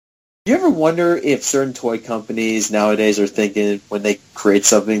you ever wonder if certain toy companies nowadays are thinking, when they create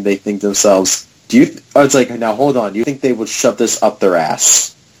something, they think to themselves, it's like, now hold on, do you think they would shove this up their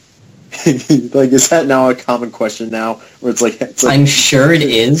ass? Like, is that now a common question now? Where it's like I'm sure it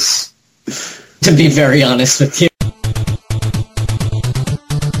is, to be very honest with you.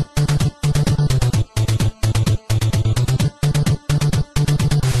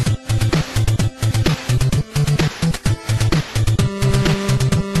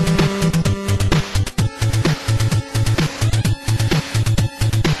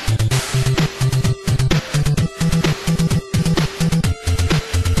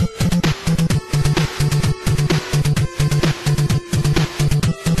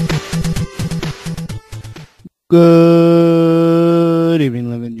 Good evening,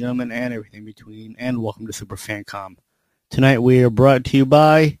 ladies and gentlemen, and everything between, and welcome to Super Fancom. Tonight we are brought to you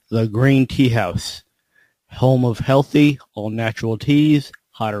by the Green Tea House, home of healthy, all-natural teas,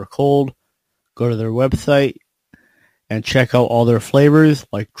 hot or cold. Go to their website and check out all their flavors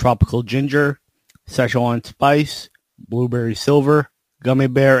like tropical ginger, Szechuan spice, blueberry silver, gummy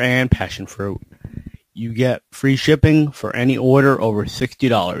bear, and passion fruit. You get free shipping for any order over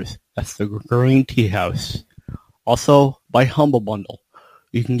 $60. That's the Green Tea House. Also, by Humble Bundle,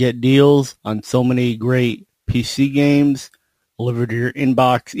 you can get deals on so many great PC games delivered to your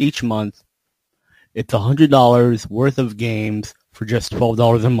inbox each month. It's $100 worth of games for just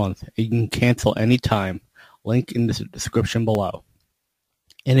 $12 a month. You can cancel anytime. Link in the description below.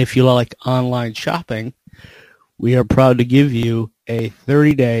 And if you like online shopping, we are proud to give you a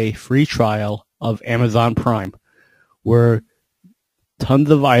 30-day free trial of Amazon Prime, where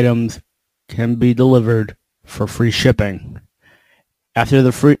tons of items can be delivered for free shipping. After the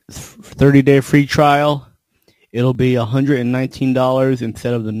 30-day free trial, it'll be $119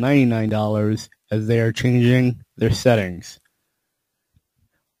 instead of the $99 as they are changing their settings.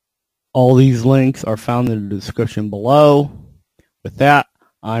 All these links are found in the description below. With that,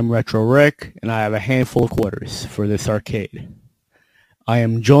 I'm Retro Rick, and I have a handful of quarters for this arcade. I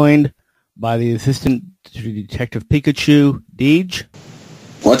am joined by the Assistant to Detective Pikachu, Deej.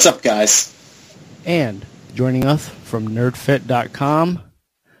 What's up, guys? And joining us from nerdfit.com,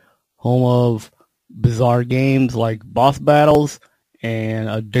 home of bizarre games like boss battles and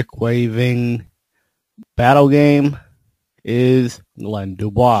a dick-waving battle game, is Glenn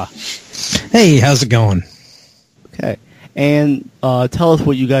Dubois. Hey, how's it going? Okay. And tell us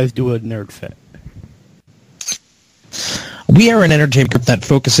what you guys do at NerdFit. We are an entertainment group that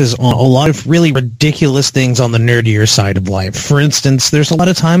focuses on a lot of really ridiculous things on the nerdier side of life. For instance, there's a lot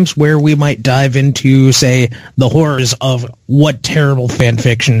of times where we might dive into, say, the horrors of what terrible fan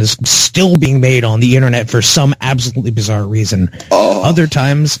fiction is still being made on the internet for some absolutely bizarre reason. Oh. Other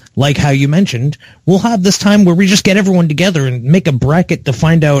times, like how you mentioned, we'll have this time where we just get everyone together and make a bracket to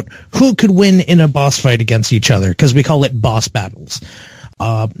find out who could win in a boss fight against each other, because we call it boss battles.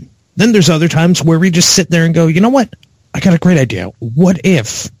 Then there's other times where we just sit there and go, you know what? I got a great idea. What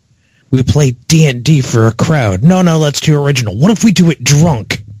if we play D&D for a crowd? No, that's too original. What if we do it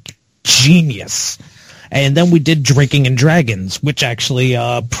drunk? Genius. And then we did Drinking and Dragons, which actually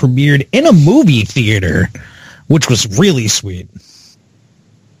premiered in a movie theater, which was really sweet.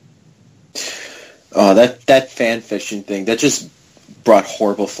 Oh, that fan fiction thing, that just brought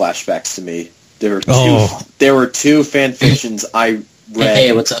horrible flashbacks to me. There were two fan fictions I read.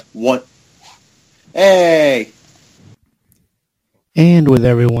 Hey, what's up? Hey! And with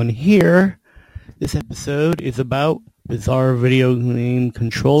everyone here, this episode is about bizarre video game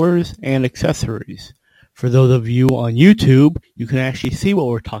controllers and accessories. For those of you on YouTube, you can actually see what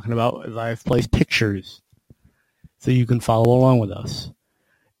we're talking about as I've placed pictures, so you can follow along with us.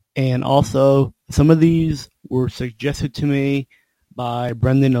 And also, some of these were suggested to me by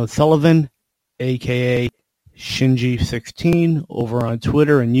Brendan O'Sullivan, aka Shinji16, over on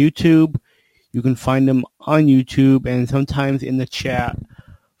Twitter and YouTube. You can find them on YouTube and sometimes in the chat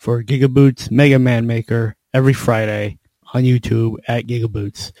for Gigaboots Mega Man Maker every Friday on YouTube at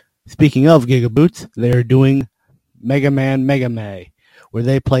Gigaboots. Speaking of Gigaboots, they're doing Mega Man Mega May, where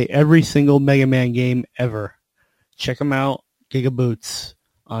they play every single Mega Man game ever. Check them out, Gigaboots,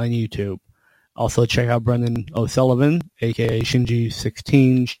 on YouTube. Also check out Brendan O'Sullivan, aka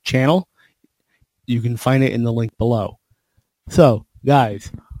Shinji16's channel. You can find it in the link below. So, guys,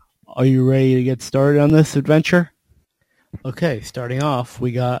 are you ready to get started on this adventure? Okay, starting off,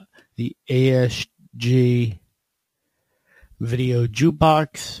 we got the ASG video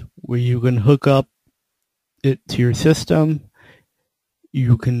jukebox, where you can hook up it to your system.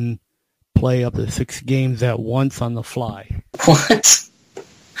 You can play up to 6 games at once on the fly. What?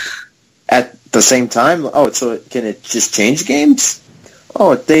 At the same time? Oh, so can it just change games?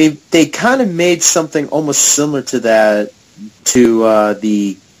 Oh, they kind of made something almost similar to that to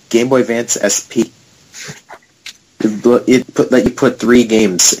the Game Boy Advance SP. You put 3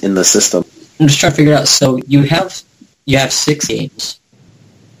 games in the system. I'm just trying to figure it out. So you have 6 games,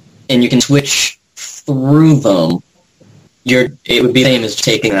 and you can switch through them. It would be the same as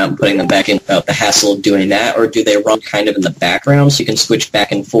taking them out and putting them back in without the hassle of doing that, or do they run kind of in the background so you can switch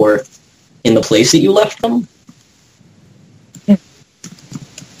back and forth in the place that you left them?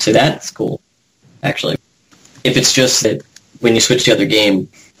 So that's cool, actually. If it's just that when you switch the other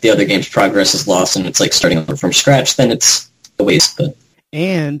game's progress is lost and it's like starting over from scratch, then it's a waste. But.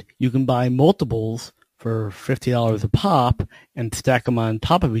 And you can buy multiples for $50 a pop and stack them on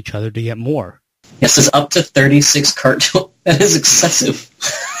top of each other to get more. Yes, it's up to 36 cartridges. That is excessive.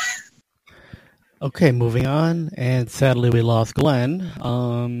 Okay, moving on. And sadly, we lost Glenn.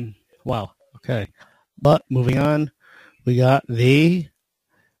 Wow. Okay. But moving on, we got the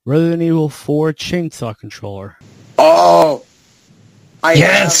Resident Evil 4 chainsaw controller. Oh! I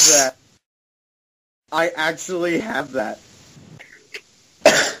Yes! have that. I actually have that.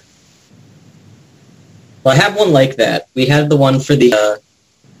 Well, I have one like that. We had the one for the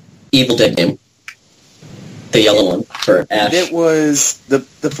Evil Dead game. The yellow one for Ash. It was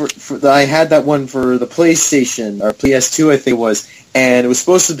I had that one for the PlayStation or PS2, I think it was, and it was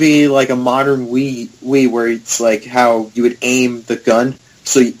supposed to be like a modern Wii where it's like how you would aim the gun.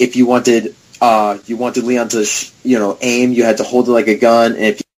 So if you wanted Leon to aim, you had to hold it like a gun, and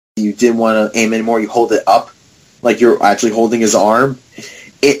if you didn't want to aim anymore, you hold it up like you're actually holding his arm.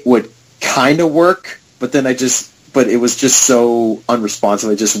 It would kind of work, but then it was just so unresponsive.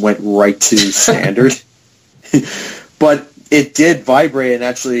 It just went right to standard. But it did vibrate and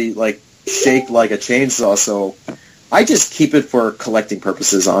actually like shake like a chainsaw, so I just keep it for collecting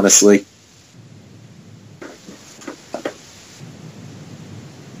purposes, honestly.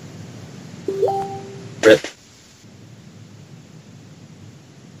 Rip.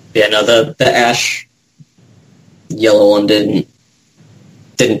 Yeah, no, the Ash yellow one didn't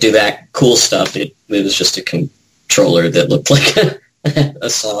do that cool stuff. It was just a controller that looked like a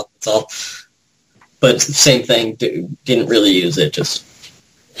saw. That's all. But same thing. Didn't really use it. Just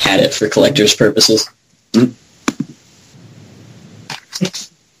had it for collector's purposes.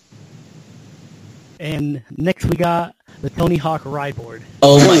 And next we got the Tony Hawk Ride Board.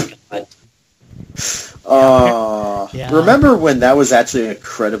 Oh my god. Yeah. Remember when that was actually an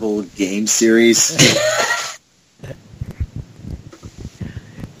incredible game series?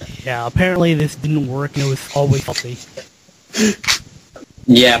 Yeah, apparently this didn't work and it was always faulty.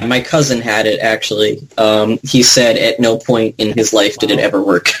 Yeah, my cousin had it, actually. He said at no point in his life did it ever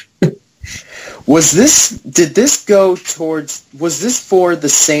work. Was this for the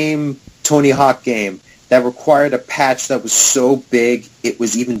same Tony Hawk game that required a patch that was so big it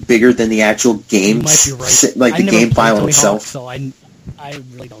was even bigger than the actual game, You might be right. like the game file Tony itself? Hawk, so I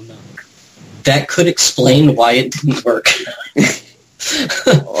really don't know. That could explain why it didn't work.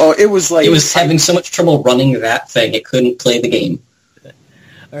 Oh, it was like... It was having so much trouble running that thing, it couldn't play the game.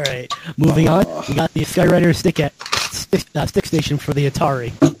 Alright, moving on. We got the Skyrider stick station for the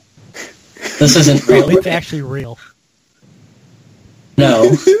Atari. This isn't real. It's actually real.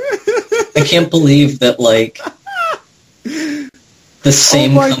 No. I can't believe that, like, the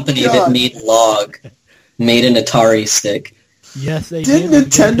same company God. that made Log made an Atari stick. Yes, they did. Didn't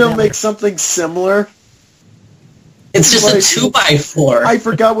Nintendo make something similar? It's just Like, a 2x4. I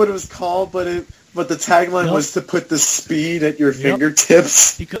forgot what it was called, but the tagline Nope. was to put the speed at your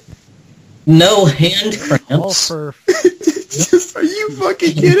fingertips. Because No hand all cramps. for Are you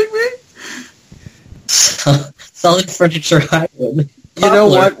fucking kidding me? Solid furniture hardwood. You know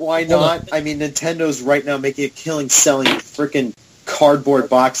what? Why not? I mean, Nintendo's right now making a killing selling freaking cardboard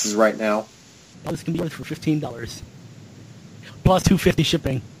boxes right now. this can be for $15 plus $2.50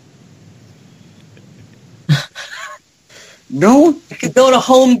 shipping. No, You could go to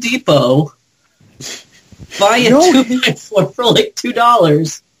Home Depot, buy a No. 2x4 for like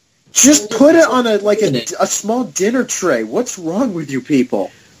 $2. just put it on a small dinner tray. What's wrong with you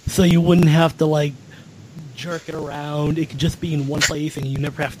people? So you wouldn't have to like jerk it around. It could just be in one place and you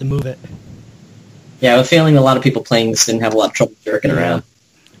never have to move it. Yeah, I have a feeling a lot of people playing this didn't have a lot of trouble jerking around.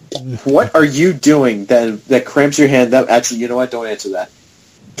 What are you doing that cramps your hand? That actually, you know what? Don't answer that.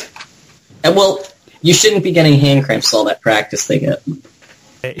 And well, you shouldn't be getting hand cramps with all that practice they get.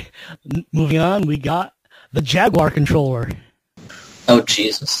 Okay. Moving on, we got the Jaguar controller. Oh,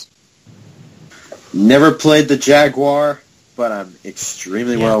 Jesus. Never played the Jaguar, but I'm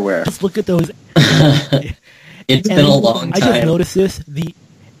extremely well aware. Just look at those. It's been a long I just time. noticed this. The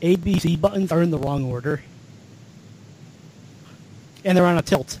ABC buttons are in the wrong order. And they're on a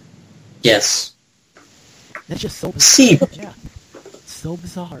tilt. Yes. That's just so bizarre. See, Yeah. So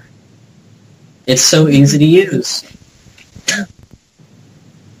bizarre. it's so easy to use.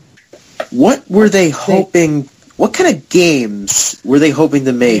 What were they hoping? What kind of games were they hoping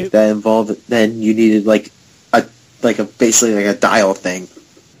to make that involved? Then you needed basically like a dial thing.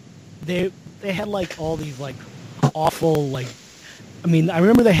 They had like all these like awful like. I mean, I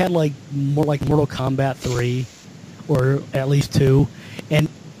remember they had like more like Mortal Kombat 3, or at least 2, and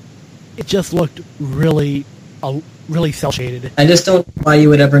it just looked really cel shaded. I just don't know why you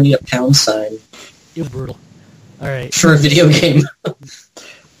would ever need a pound sign It was brutal. All right. for a video game.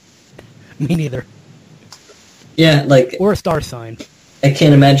 Me neither. Yeah, like, Or a star sign. I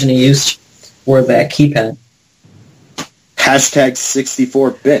can't imagine a use for that keypad. Hashtag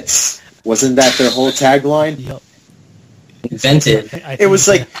 64 bits. Wasn't that their whole tagline? Yep. Invented. It was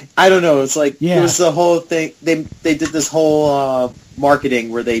like, I don't know, it's like, Yeah. it was the whole thing, they did this whole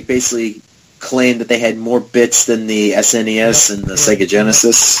marketing where they basically claimed that they had more bits than the SNES and the Sega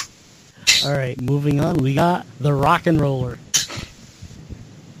Genesis. All right, moving on. We got the Rock and Roller.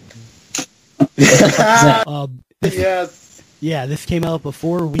 Yes. Yeah, this came out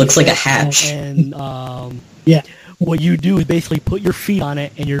before Wii. Looks like a hatch. And yeah, what you do is basically put your feet on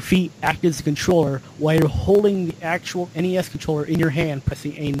it, and your feet act as a controller while you're holding the actual NES controller in your hand,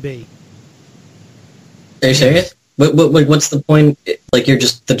 pressing A and B. Are you serious? What's the point? Like, you're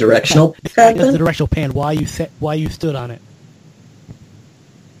just the directional pad That's the then? directional pan. Why you stood on it?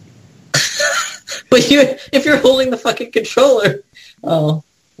 But if you're holding the fucking controller, oh,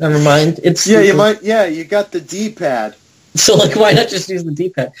 never mind. It's Yeah, you might. Yeah, you got the D-pad. So, like, why not just use the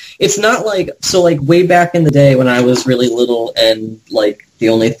D-pad? It's not like, so, like, way back in the day when I was really little and, like, the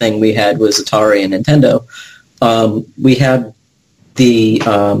only thing we had was Atari and Nintendo, we had the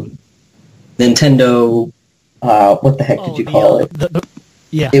Nintendo, what the heck did you call it?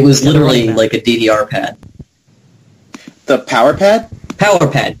 Yeah. It was the literally running like a DDR pad. The power pad? Power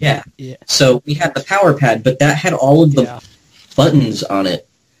pad, yeah. Yeah. So we had the power pad, but that had all of the buttons on it.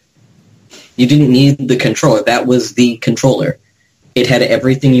 You didn't need the controller. That was the controller. It had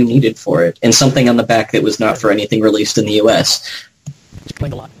everything you needed for it, and something on the back that was not for anything released in the US.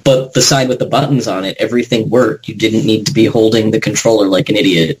 Explained a lot. But the side with the buttons on it, everything worked. You didn't need to be holding the controller like an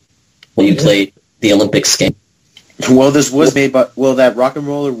idiot when you played the Olympics game. Well, this was made by. Well, that rock and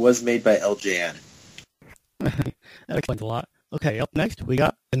roller was made by LJN. That explains a lot. Okay, up next we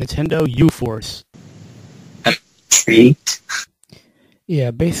got the Nintendo U-Force. Intrigued.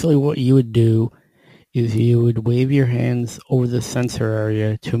 Yeah, basically what you would do is you would wave your hands over the sensor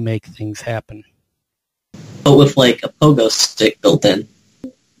area to make things happen. But with, like, a pogo stick built in.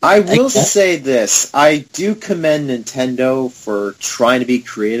 I will say this. I do commend Nintendo for trying to be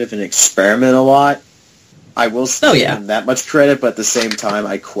creative and experiment a lot. I will give them that much credit, but at the same time,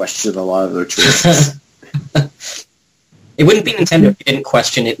 I question a lot of their choices. It wouldn't be Nintendo if you didn't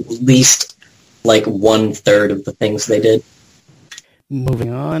question at least, like, 1/3 of the things they did.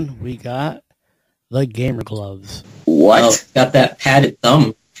 Moving on, we got the Gamer Gloves. What? Oh, got that padded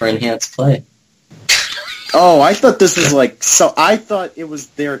thumb for enhanced play. Oh, I thought this was like... So I thought it was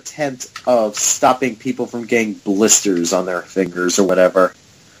their attempt of stopping people from getting blisters on their fingers or whatever.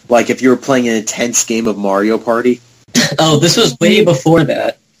 Like if you were playing an intense game of Mario Party. Oh, this was way before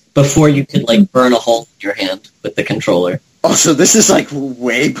that. Before you could, like, burn a hole in your hand with the controller. Oh, so this is like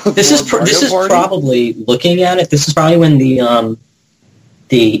way before This is Party? probably, looking at it, this is probably when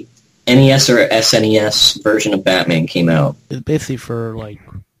the NES or SNES version of Batman came out. It's basically for, like,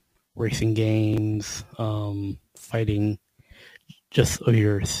 racing games, fighting, just so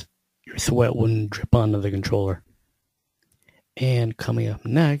your sweat wouldn't drip onto the controller. And coming up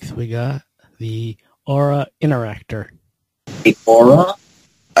next, we got the Aura Interactor. The Aura?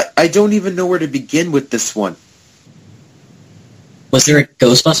 I don't even know where to begin with this one. Was there a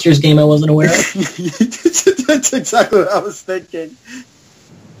Ghostbusters game I wasn't aware of? That's exactly what I was thinking.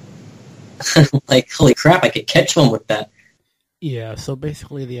 Like, holy crap, I could catch one with that. Yeah, so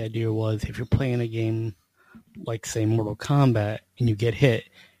basically the idea was if you're playing a game like, say, Mortal Kombat, and you get hit,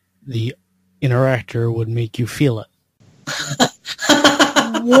 the Interactor would make you feel it.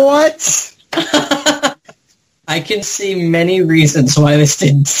 What? I can see many reasons why this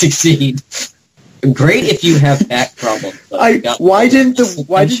didn't succeed. Great if you have back problems. Why didn't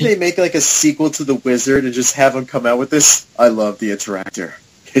they make like a sequel to The Wizard and just have them come out with this? I love the Interactor.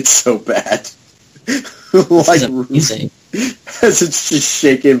 It's so bad. Like amazing. As it's just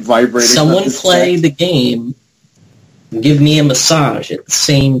shaking, vibrating. Someone play the game. Give me a massage at the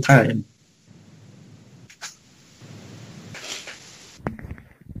same time.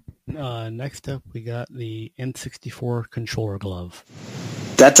 Next up, we got the N64 controller glove.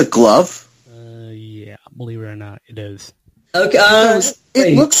 That's a glove? Yeah, believe it or not, it is. Okay,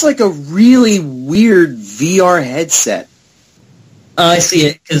 It looks like a really weird VR headset. I see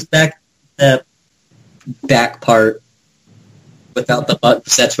it, because that back part without the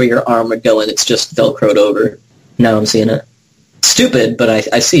buttons, that's where your arm would go, and it's just Velcroed over. Now I'm seeing it. Stupid, but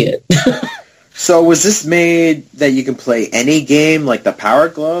I see it. So was this made that you can play any game, like the Power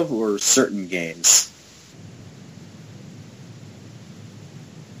Glove, or certain games?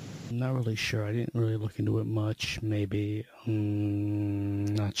 I'm not really sure. I didn't really look into it much. Maybe.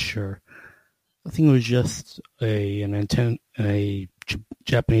 Not sure. I think it was just a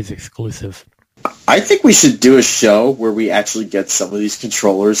Japanese exclusive. I think we should do a show where we actually get some of these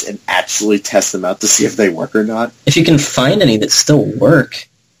controllers and actually test them out to see if they work or not. If you can find any that still work.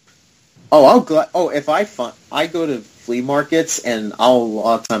 If I go to flea markets and a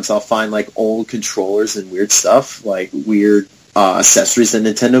lot of times I'll find like old controllers and weird stuff, like weird accessories that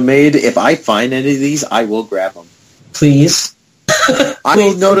Nintendo made. If I find any of these, I will grab them. Please.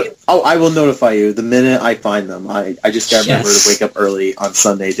 I will notify you the minute I find them. I just gotta remember to wake up early on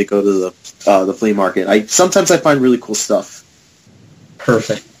Sunday to go to the flea market. Sometimes I find really cool stuff.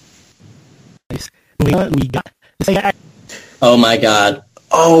 Perfect. We got. Oh my god.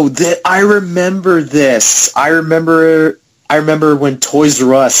 Oh, I remember this. I remember when Toys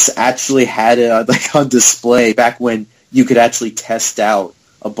R Us actually had it on display back when you could actually test out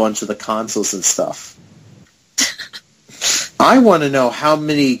a bunch of the consoles and stuff. I want to know how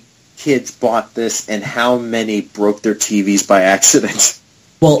many kids bought this and how many broke their TVs by accident.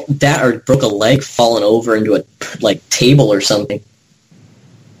 Well, that or broke a leg falling over into a table or something.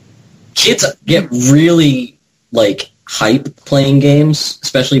 Kids get really hype playing games,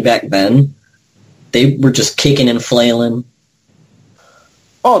 especially back then. They were just kicking and flailing.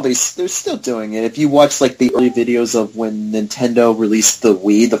 Oh, they're still doing it. If you watch the early videos of when Nintendo released the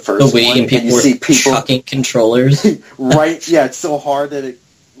Wii, the first one, and people you see people chucking controllers. Right? Yeah, it's so hard that it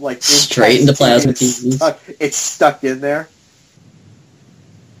straight into plasma TVs. It's stuck in there.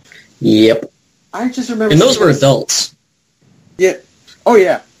 Yep. I just remember. And those were adults. Yeah. Oh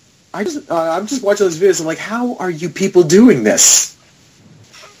yeah. I'm just watching those videos. I'm like, how are you people doing this?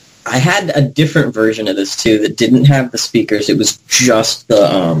 I had a different version of this too that didn't have the speakers. It was just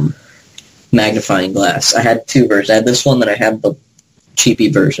the magnifying glass. I had two versions. I had this one, then I had the cheapy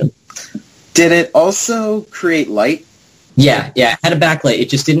version. Did it also create light? Yeah. It had a backlight. It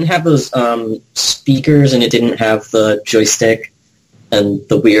just didn't have those speakers, and it didn't have the joystick and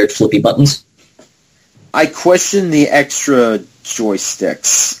the weird flippy buttons. I question the extra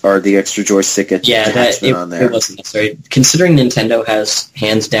joysticks or the extra joystick attachment on there. It wasn't necessary. Considering Nintendo has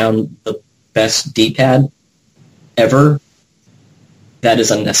hands down the best D-pad ever, that is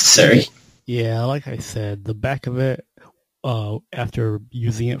unnecessary. Yeah, like I said, the back of it, after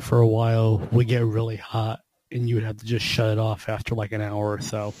using it for a while, would get really hot, and you would have to just shut it off after an hour or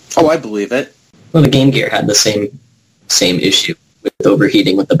so. Oh, I believe it. Well, the Game Gear had the same issue with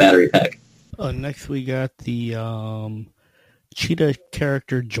overheating with the battery pack. Next we got the Cheetah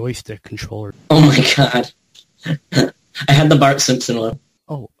character joystick controller. Oh my god. I had the Bart Simpson one.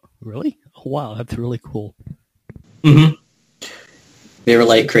 Oh, really? Oh, wow, that's really cool. Mm-hmm. They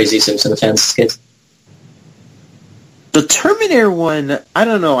were crazy Simpson fans as kids. The Terminator one, I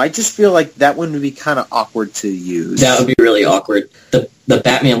don't know. I just feel like that one would be kind of awkward to use. That would be really awkward. The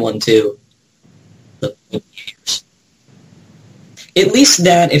Batman one, too. At least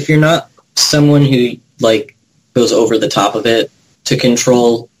that, if you're not someone who, goes over the top of it to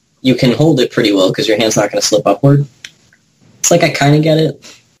control, you can hold it pretty well because your hand's not going to slip upward. It's I kind of get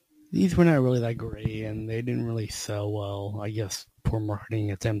it. These were not really that great, and they didn't really sell well. I guess poor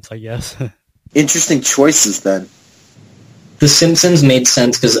marketing attempts, I guess. Interesting choices, then. The Simpsons made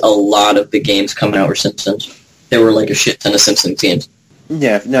sense because a lot of the games coming out were Simpsons. There were a shit ton of Simpsons games.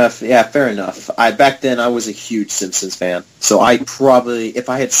 Yeah, fair enough. Back then I was a huge Simpsons fan, so I probably, if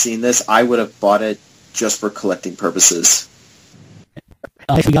I had seen this, I would have bought it just for collecting purposes.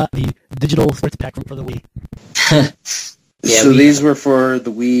 We got the digital sports pack for the Wii. These were for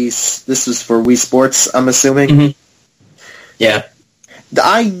the Wii. This was for Wii Sports, I'm assuming. Mm-hmm. Yeah.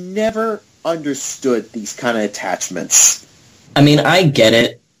 I never understood these kind of attachments. I mean, I get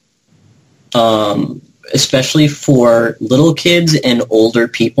it. Especially for little kids and older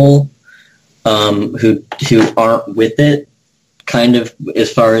people who aren't with it, kind of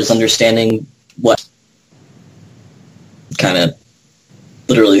as far as understanding what kind of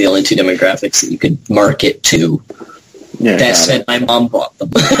literally the only two demographics that you could market to. Yeah, that said, my mom bought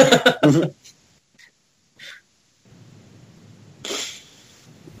them.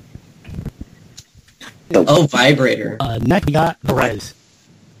 Oh, vibrator. Next, we got the Res.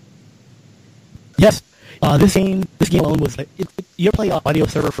 Yes, this game alone was. You ever play audio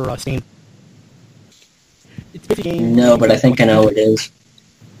server for Steam? It's a game. No, but I think I know what it is.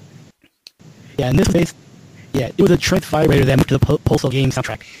 Yeah, in this case, it was a trance vibrator that moved to the Postal game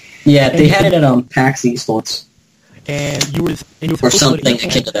soundtrack. Yeah, they had it at PAX East once. And you were or something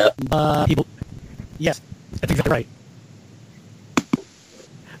akin to that. People. Yes, that's exactly right.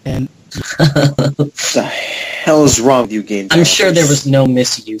 And what the hell is wrong with you, game developers? I'm sure there was no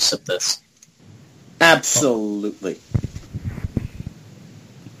misuse of this. Absolutely.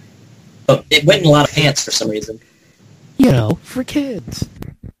 But it went in a lot of pants for some reason. You know, for kids.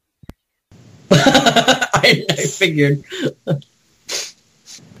 I figured.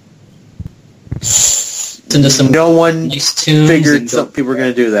 Into some no one nice tunes figured some people were going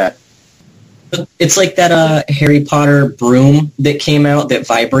to do that. It's like that Harry Potter broom that came out that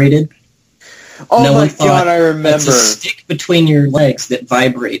vibrated. Oh no my god, I remember. It's a stick between your legs that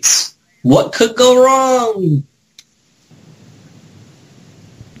vibrates. What could go wrong?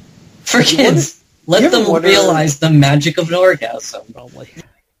 For kids, let them realize the magic of an orgasm. Probably.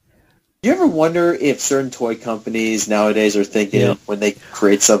 You ever wonder if certain toy companies nowadays are thinking, when they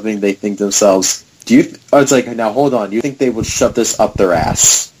create something, they think to themselves, it's like, now hold on, do you think they would shove this up their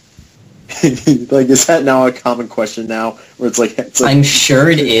ass? Like, is that now a common question now? Where it's like I'm sure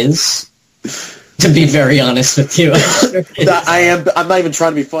it is. To be very honest with you, I'm not even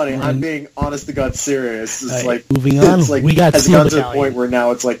trying to be funny. I'm being honest to God serious. It's like moving on. It's like, we got has it gotten to the point where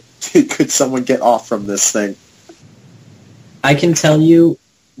now it's like, could someone get off from this thing? I can tell you,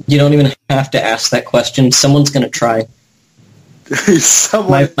 you don't even have to ask that question. Someone's going to try.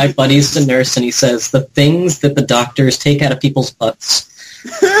 My buddy's a nurse, and he says the things that the doctors take out of people's butts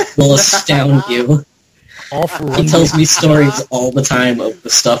will astound you. He tells me stories all the time of the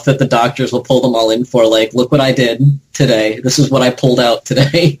stuff that the doctors will pull them all in for, like, look what I did today. This is what I pulled out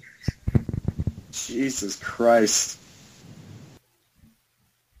today. Jesus Christ.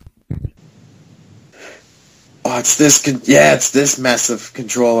 Oh, it's this massive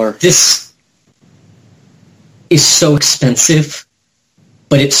controller. This is so expensive,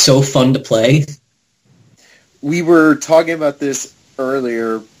 but it's so fun to play. We were talking about this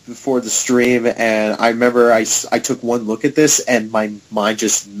earlier before the stream, and I remember I took one look at this, and my mind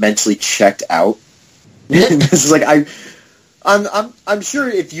just mentally checked out. This is like I'm sure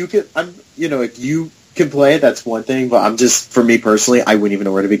if you could, if you can play it, that's one thing. But for me personally, I wouldn't even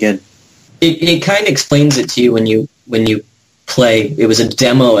know where to begin. It kind of explains it to you when you play. It was a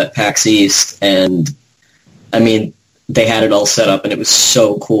demo at PAX East, and I mean they had it all set up, and it was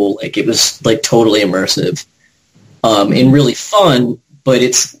so cool. Like it was like totally immersive, and really fun. But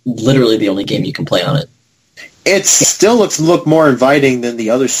it's literally the only game you can play on it. It still look more inviting than the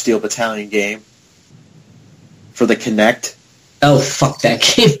other Steel Battalion game for the Kinect. Oh, fuck that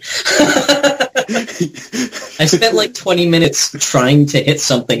game. I spent like 20 minutes trying to hit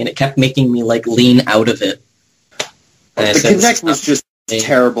something, and it kept making me like lean out of it. The Kinect was just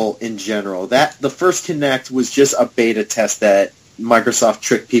terrible in general. The first Kinect was just a beta test that Microsoft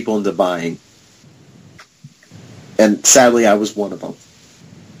tricked people into buying. And sadly, I was one of them.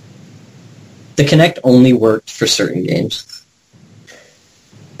 The Kinect only worked for certain games.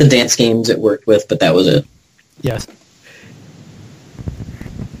 The dance games it worked with, but that was it. Yes.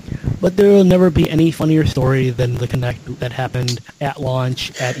 But there will never be any funnier story than the Kinect that happened at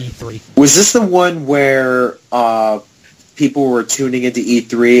launch at E3. Was this the one where people were tuning into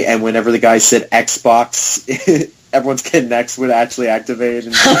E3, and whenever the guy said Xbox, everyone's Kinects would actually activate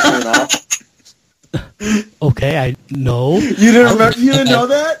and turn off? Okay, no. You didn't remember? You didn't know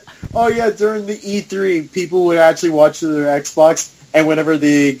that? Oh yeah, during the E3, people would actually watch their Xbox, and whenever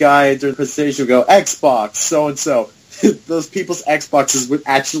the guy during the presentation would go, Xbox, so-and-so, those people's Xboxes would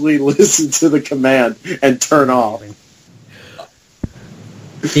actually listen to the command and turn off.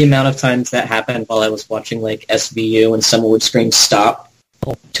 The amount of times that happened while I was watching like SVU and someone would scream stop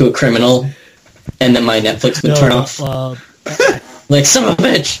to a criminal, and then my Netflix would turn off. Like, son of a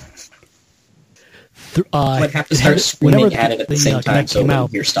bitch! I'd have to start screaming at it at the same time so it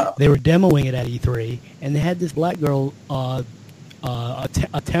would hear stop. They were demoing it at E3, and they had this black girl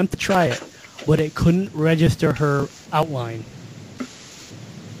attempt to try it, but it couldn't register her outline.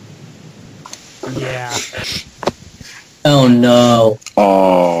 Yeah. Oh no.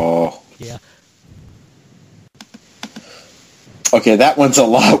 Oh. Yeah. Okay, that one's a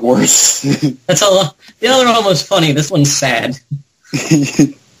lot worse. That's a lot. The other one was funny. This one's sad.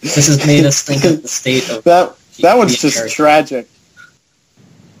 This has made us think of the state of that one's just tragic.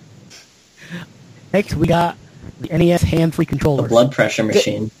 Next, we got the NES hand-free controller. The blood pressure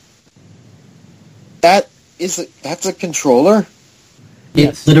machine. That's a controller?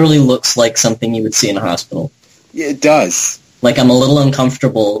 It literally looks like something you would see in a hospital. Yeah, it does. Like, I'm a little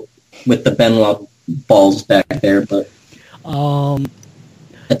uncomfortable with the Benoit balls back there, but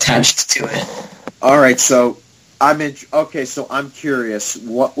attached to it. All right, so so I'm curious.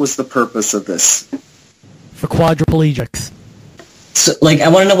 What was the purpose of this? For quadriplegics. So, like, I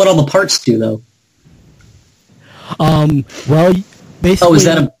want to know what all the parts do, though. Well, basically... Oh, is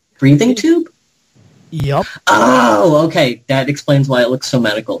that a breathing tube? Yep. Oh, okay. That explains why it looks so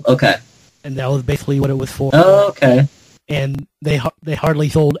medical. Okay. And that was basically what it was for. Oh, okay. And they hardly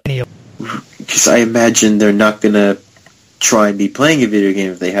sold any of them. Because I imagine they're not going to try and be playing a video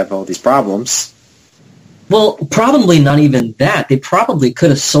game if they have all these problems. Well, probably not even that. They probably could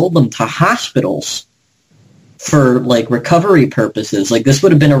have sold them to hospitals for, like, recovery purposes. Like, this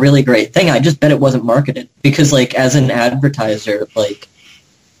would have been a really great thing. I just bet it wasn't marketed. Because, like, as an advertiser, like,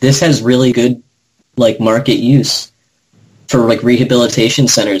 this has really good, like, market use for, like, rehabilitation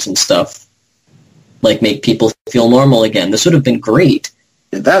centers and stuff. Like, make people feel normal again. This would have been great.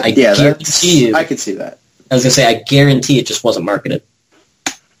 I guarantee you. I could see that. I was going to say, I guarantee it just wasn't marketed.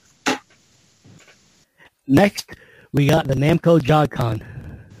 Next, we got the Namco JogCon.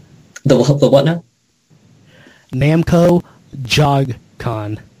 The what now? Namco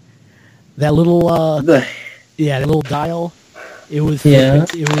JogCon. That little, that little dial. It was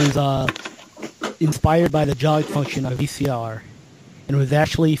inspired by the jog function of VCR, and it was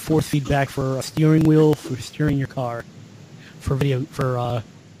actually force feedback for a steering wheel for steering your car for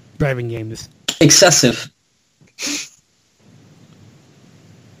driving games. Excessive.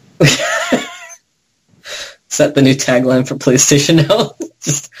 Is that the new tagline for PlayStation now?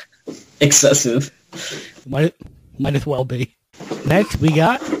 Just excessive. Might as well be. Next, we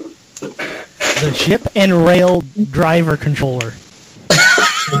got the Chip and Rail driver controller.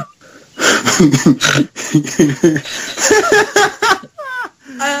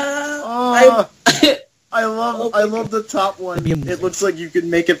 I love the top one. It looks like you could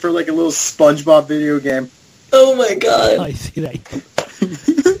make it for like a little SpongeBob video game. Oh my god! I see that.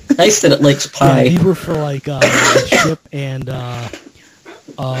 Nice that it likes pie. Yeah, these were for like ship and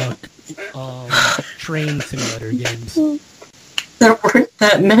train simulator games. There weren't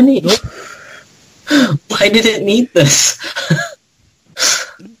that many. Nope. Why did it need this?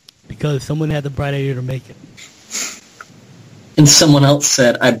 Because someone had the bright idea to make it. And someone else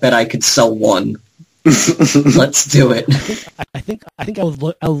said, "I bet I could sell one. Let's do it." I think I was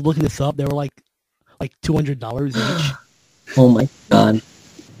looking this up. They were like $200 each. Oh my god.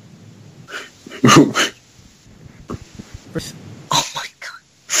 Oh my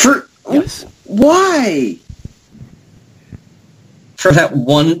god. Yes. Why? For that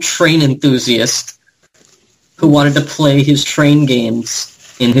one train enthusiast who wanted to play his train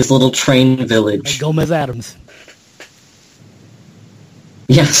games in his little train village. Like Gomez Adams.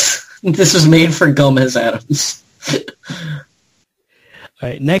 Yes. This was made for Gomez Adams.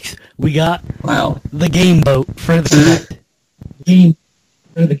 Alright, next we got the game boat for the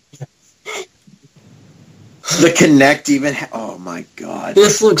Kinect. The Kinect even oh my god.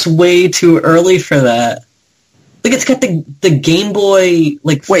 This looks way too early for that. Like, it's got the Game Boy,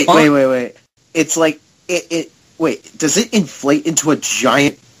 like, Wait. It's like, wait, does it inflate into a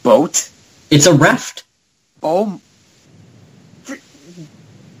giant boat? It's a raft. Oh.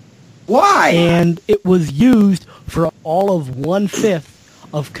 Why? And it was used for all of 1/5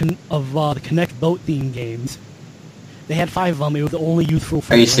 of the Kinect boat theme games. They had 5 of them. It was only useful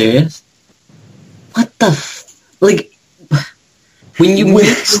for... Are you serious? What the... like... When you make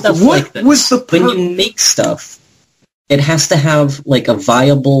stuff like this, when you make stuff, it has to have, like, a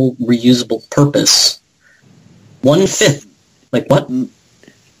viable, reusable purpose. 1/5. Like, what?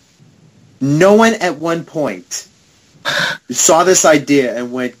 No one at one point saw this idea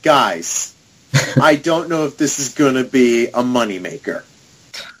and went, guys, I don't know if this is going to be a moneymaker.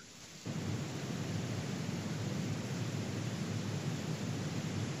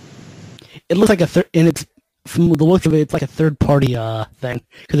 It looks like and it's, from the looks of it, it's like a third-party thing,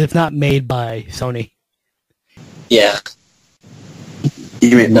 because it's not made by Sony. Yeah.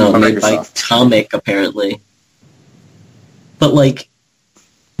 You mean made by Comic, apparently. But, like,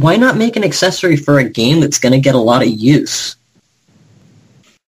 why not make an accessory for a game that's going to get a lot of use?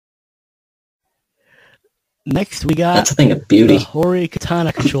 Next, we got... That's a thing of beauty. The Hori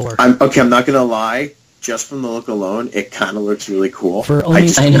Katana controller. I'm not going to lie. Just from the look alone, it kind of looks really cool. I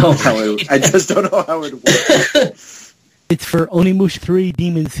just don't know how it works. It's for Onimusha 3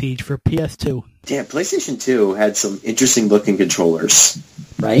 Demon Siege for PS2. Damn, PlayStation 2 had some interesting looking controllers.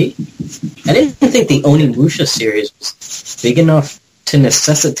 Right? I didn't think the Onimusha series was big enough to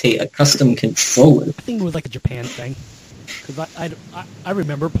necessitate a custom controller? I think it was like a Japan thing. Because I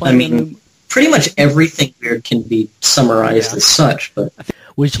remember playing pretty much everything weird can be summarized as such, but...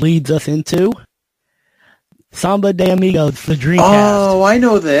 Which leads us into Samba de Amigos for Dreamcast. Oh, I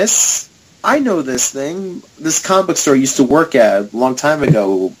know this. I know this thing. This comic book store I used to work at a long time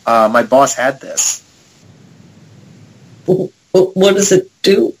ago. My boss had this. What does it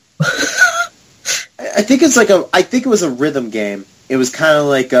do? I think it's like I think it was a rhythm game. It was kind of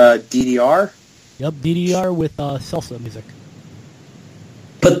like a DDR. Yep, DDR with salsa music.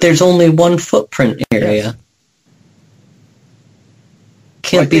 But there's only one footprint area. Yes.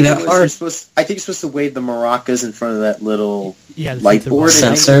 Can't be that hard. I think you're supposed to wave the maracas in front of that little the light board.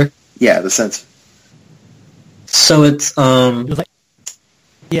 Sensor? Yeah, the sensor. So it's, It was like...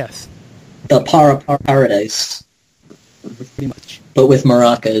 Yes. the Paradise. Pretty much. But with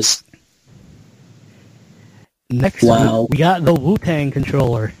maracas. Next Wow. we got the Wu-Tang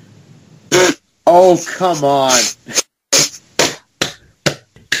controller. Oh, come on.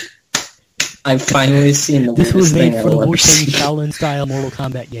 I've finally seen the This weirdest was made thing for the I've ever Wu-Tang seen. Shaolin style Mortal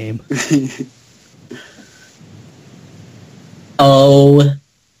Kombat game. Oh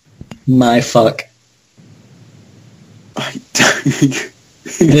my fuck.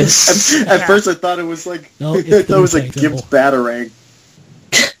 This... At first I thought it was like No, it's I thought it was the like symbol. Gibbs Batarang.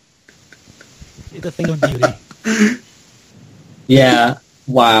 It's a thing of beauty. Yeah.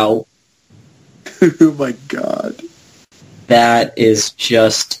 Wow. Oh my god. That is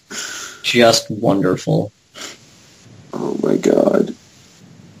just wonderful. Oh my god.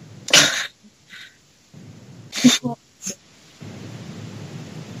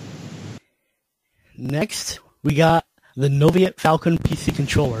 Next, we got the Noviet Falcon PC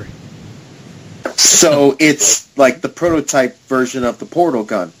controller. So it's like the prototype version of the portal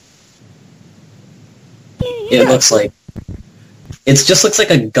gun. It looks like... It just looks like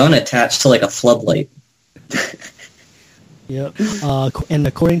a gun attached to like a floodlight. Yep. And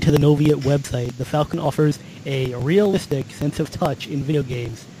according to the Noviet website, the Falcon offers a realistic sense of touch in video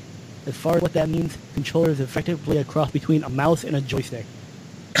games. As far as what that means, the controller is effectively a cross between a mouse and a joystick.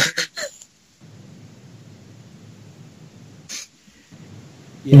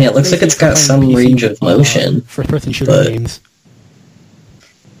 Yeah, it looks like it's got some PC, range of motion. First-person shooter but- games.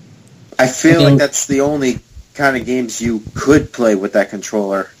 I feel I mean- like that's the only kind of games you could play with that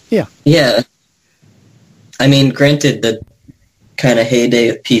controller. Yeah. I mean, granted, the kind of heyday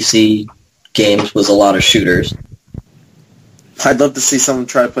of PC games was a lot of shooters. I'd love to see someone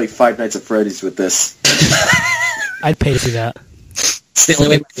try to play Five Nights at Freddy's with this. I'd pay to see that. It's the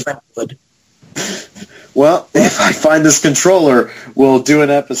only way my friend would. Well, if I find this controller, we'll do an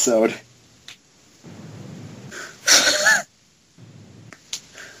episode.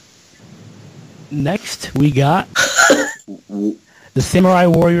 Next, we got the Samurai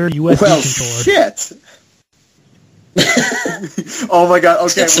Warrior USB Well, controller. shit! Oh my god, okay,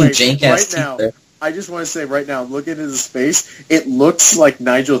 It's got some wait, jank-ass right now, teeth there. I just want to say right now, looking at his face, it looks like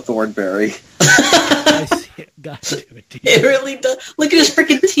Nigel Thornberry. I see it. God damn it, dude. It really does. Look at his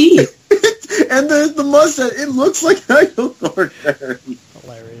freaking teeth. And the mustache, it looks like Nigel Thornberry.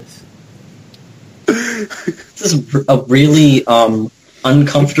 Hilarious. This is a really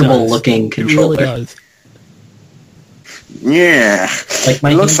uncomfortable looking It controller. really does. Yeah. Like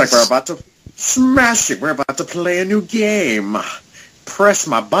my It looks hands- like we're about to smash it. We're about to play a new game. Press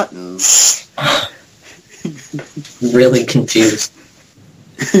my buttons. really confused.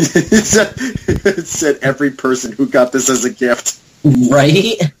 It said every person who got this as a gift.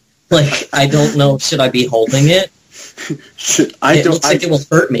 Right? Like, I don't know. Should I be holding it? It looks like it will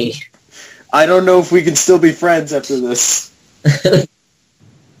hurt me. I don't know if we can still be friends after this.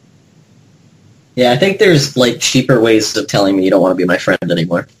 Yeah, I think there's, like, cheaper ways of telling me you don't want to be my friend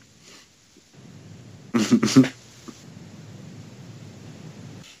anymore.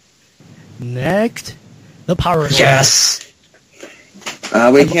 Next, the Power Glove. Yes!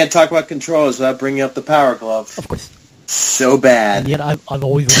 We can't talk about controllers without bringing up the Power Glove. Of course. So And bad. yet I've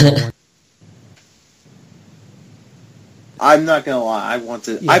always wanted one. I'm not gonna lie.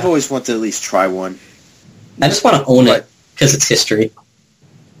 I've always wanted to at least try one. I just want to own it, because it's history.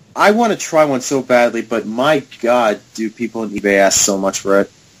 I want to try one so badly, but my god, do people on eBay ask so much for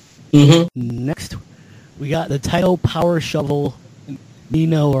it? Mm-hmm. Next, we got the Tidal Power Shovel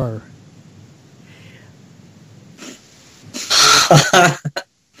Ninoer.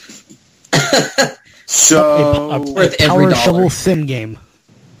 So, A Worth every Power dollar. Shovel sim game.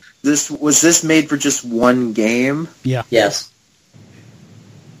 was this made for just one game? Yeah. Yes.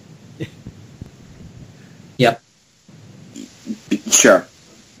 Yep. Sure.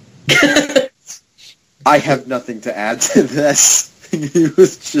 I have nothing to add to this. He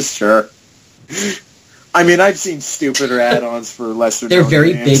was just sure. I mean, I've seen stupider add-ons for lesser. They're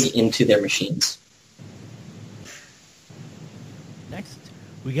very games. big into their machines. Next,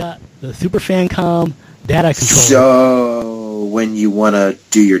 we got the Super Fancom data controller. So, when you want to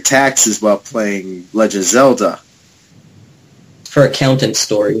do your taxes while playing Legend of Zelda. For accountant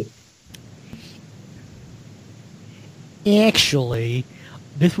story. Actually,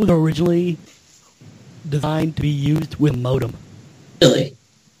 this was originally designed to be used with modem. Really?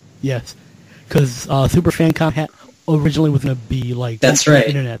 Yes, because Super Fancom originally was going to be like That's right.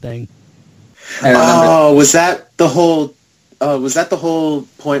 internet thing. I remember. Oh, was that the whole? Was that the whole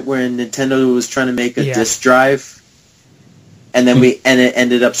point where Nintendo was trying to make a disk drive, and then it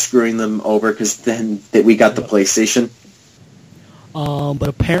ended up screwing them over because then we got the PlayStation. But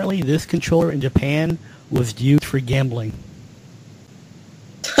apparently, this controller in Japan was used for gambling.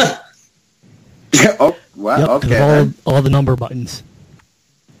 Oh, wow. Yep, Okay. all the number buttons.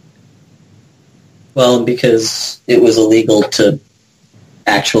 Well, because it was illegal to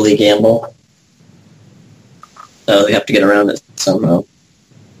actually gamble. So they have to get around it somehow.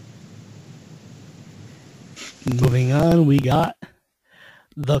 Moving on, we got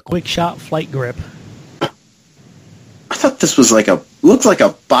the Quick Shot Flight Grip. I thought this was looked like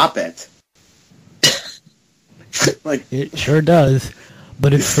a Bop It. Like It sure does,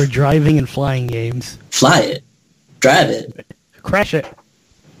 but it's for driving and flying games. Fly it. Drive it. Crash it.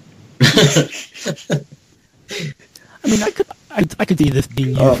 I mean, I could see this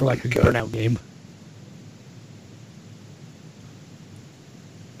being used for like a burnout game.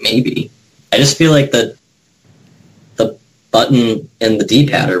 Maybe. I just feel like the button and the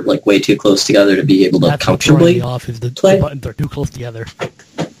D-pad are like way too close together to be able to That's what's throwing comfortably me off is the play. buttons are too close together.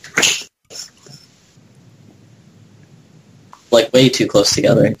 Like way too close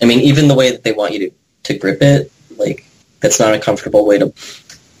together. I mean, even the way that they want you to grip it, like that's not a comfortable way to.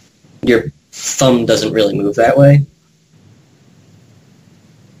 Your thumb doesn't really move that way,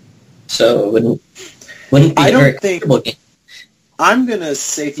 so it wouldn't be I a very don't think- comfortable game. I'm gonna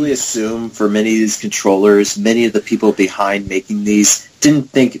safely assume for many of these controllers, many of the people behind making these didn't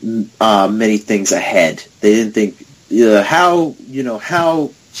think many things ahead. They didn't think how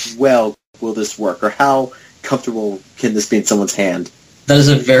well will this work, or how comfortable can this be in someone's hand. That is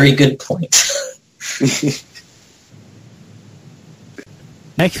a very good point.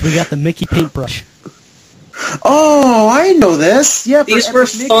 Next, we got the Mickey paintbrush. Oh, I know this. Yeah, for These were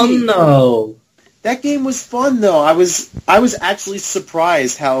Epic Mickey. fun though. That game was fun, though. I was actually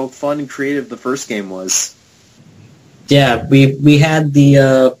surprised how fun and creative the first game was. Yeah, we had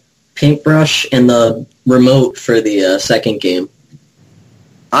the paintbrush and the remote for the second game.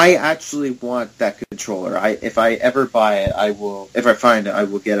 I actually want that controller. If I ever buy it, I will. If I find it, I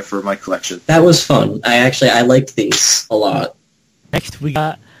will get it for my collection. That was fun. I liked these a lot. Next, we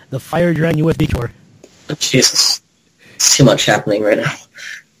got the Fire Dragon USB controller. Oh, Jesus, it's too much happening right now.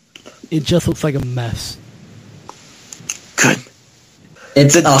 It just looks like a mess. Good.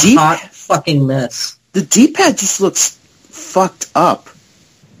 It's The a D- hot fucking mess. The D-pad just looks fucked up.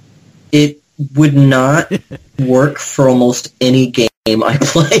 It would not work for almost any game I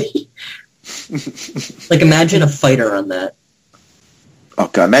play. Like, imagine a fighter on that. Oh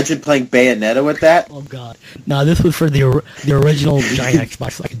god! Imagine playing Bayonetta with that. Oh god! Now this was for the original giant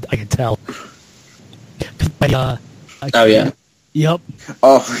Xbox. I could tell. Oh yeah, Yep.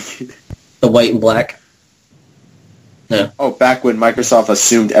 Oh. the white and black. Yeah. Oh, back when Microsoft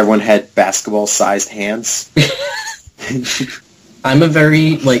assumed everyone had basketball-sized hands. I'm a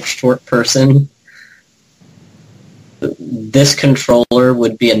very short person. This controller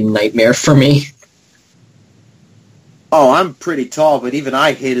would be a nightmare for me. Oh, I'm pretty tall, but even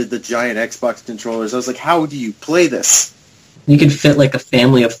I hated the giant Xbox controllers. I was like, how do you play this? You could fit like a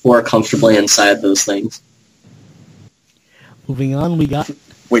family of 4 comfortably inside those things. Moving on, we got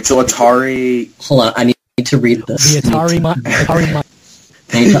Wait, so Atari... Hold on, I need to read this. the Atari.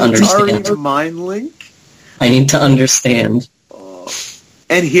 I need to understand. Atari Mind Link? I need to understand.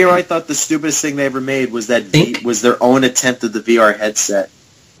 And here I thought the stupidest thing they ever made was was their own attempt at the VR headset.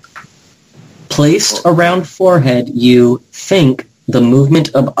 Placed around forehead, you think the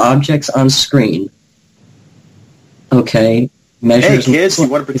movement of objects on screen. Okay. Hey Measures. kids, you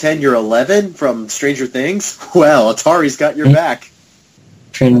want to pretend you're 11 from Stranger Things? Well, Atari's got your back.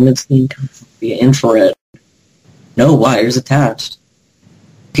 Transmitting via infrared. No wires attached.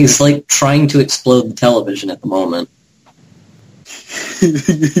 He's like trying to explode the television at the moment.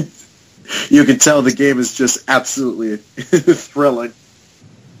 You can tell the game is just absolutely thrilling.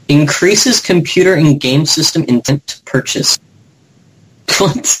 Increases computer and game system intent to purchase.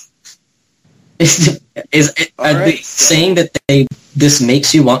 What? Are they saying that they this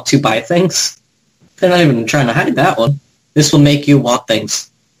makes you want to buy things. They're not even trying to hide that one. This will make you want things.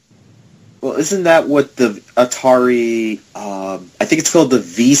 Well, isn't that what the Atari, I think it's called the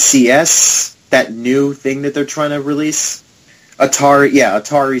VCS, that new thing that they're trying to release?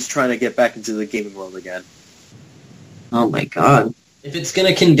 Atari's trying to get back into the gaming world again. Oh my god. If it's going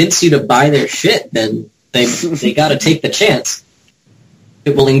to convince you to buy their shit, then they got to take the chance.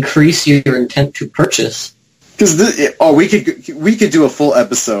 It will increase your intent to purchase. Because we could do a full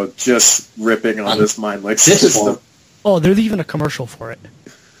episode just ripping on this mindless system. Oh, there's even a commercial for it.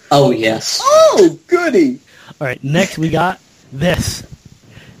 Oh, yes. Oh, goody! All right, next we got this.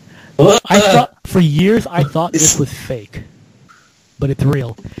 For years I thought this was fake, but it's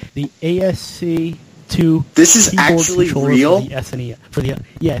real. The ASC2. This is actually real. For the SNES.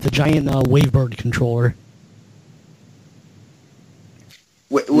 It's a giant Wavebird controller.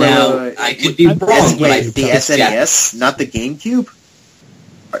 I could be wrong, but I the SNES, not the GameCube.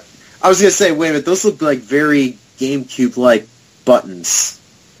 I was gonna say, wait a minute, those look like very GameCube-like buttons.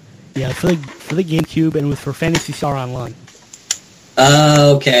 Yeah, for the GameCube, and it was for Phantasy Star Online.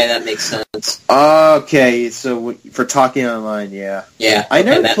 Okay, that makes sense. Okay, so for talking online, yeah. Yeah, I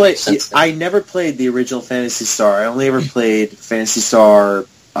never played the original Phantasy Star. I only ever played Phantasy Star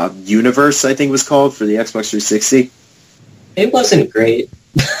Universe, I think it was called, for the Xbox 360. It wasn't great.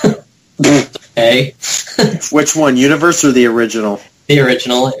 Hey. Which one, Universe or the original? The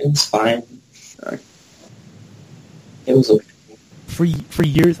original. It was fine. It was okay. For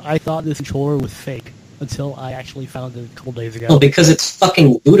years, I thought this controller was fake until I actually found it a couple days ago. Well, because it's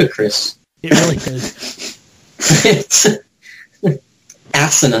fucking ludicrous. It really is. It's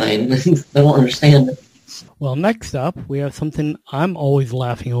asinine. I don't understand it. Well, next up, we have something I'm always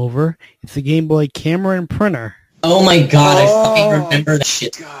laughing over. It's the Game Boy camera and printer. Oh my god, I fucking remember that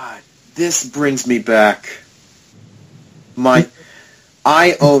shit. God, this brings me back.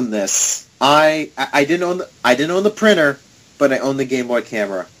 I own this. I didn't own the printer, but I own the Game Boy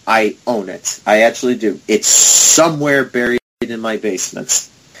camera. I own it. I actually do. It's somewhere buried in my basement.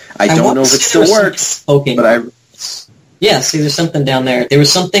 I don't know if it still works, but Yeah, see, there's something down there. There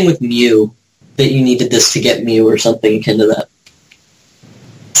was something with Mew that you needed this to get Mew or something akin to that.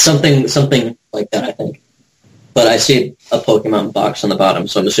 Something like that, I think. But I see a Pokemon box on the bottom,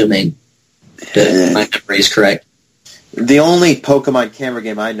 so I'm assuming that my memory is correct. The only Pokemon camera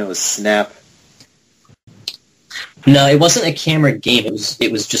game I know is Snap. No, it wasn't a camera game.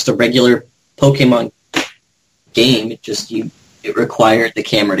 It was just a regular Pokemon game. It required the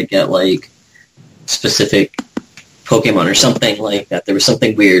camera to get like specific Pokemon or something like that. There was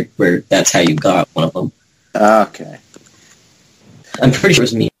something weird where that's how you got one of them. Okay. I'm pretty sure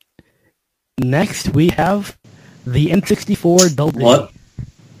it was me. Next, we have the N64 Double D. What?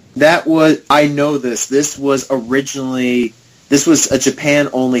 I know this. This was a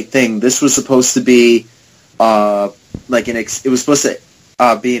Japan-only thing. This was supposed to be it was supposed to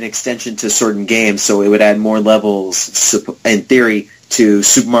be an extension to certain games, so it would add more levels, in theory, to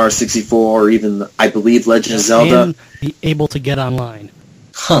Super Mario 64 or even, I believe, Legend of Zelda. And be able to get online.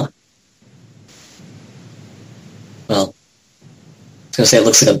 Huh. Well, I was going to say it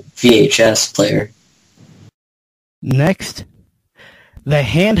looks like a VHS player. Next, the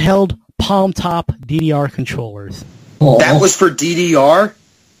handheld palm-top DDR controllers. Aww. That was for DDR?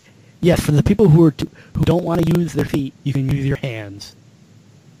 Yes, for the people who don't want to use their feet, you can use your hands.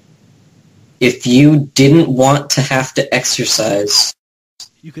 If you didn't want to have to exercise,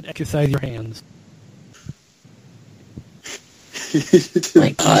 you could exercise your hands.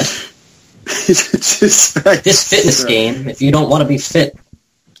 My God. This fitness game, if you don't want to be fit.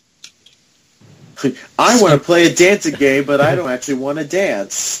 I want to play a dancing game, but I don't actually want to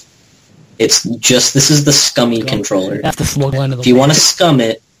dance. This is the scummy controller. That's the slogan of the If you want to scum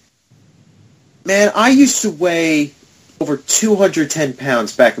it. Man, I used to weigh over 210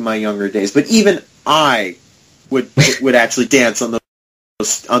 pounds back in my younger days, but even I would actually dance on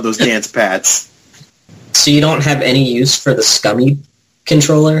those dance pads. So you don't have any use for the scummy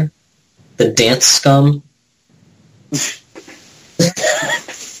controller? The dance scum?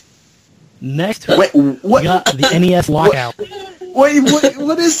 Next, what? We got the NES Lockout. Wait,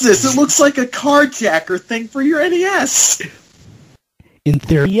 what is this? It looks like a carjacker thing for your NES. In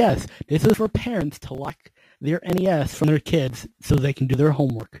theory, yes. This is for parents to lock their NES from their kids so they can do their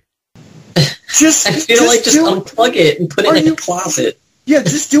homework. I feel like just unplug it and put it in a closet. Yeah,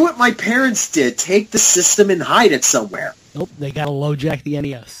 just do what my parents did. Take the system and hide it somewhere. Nope, they gotta low jack the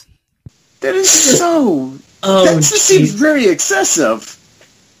NES. That is so... that just seems very excessive.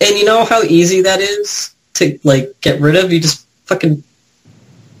 And you know how easy that is to, get rid of? You just fucking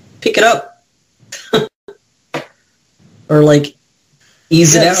pick it up. Or,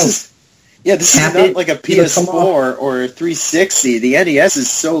 Ease it Yeah, out. this Tap is not it, like a it'll come PS4 or a 360. The NES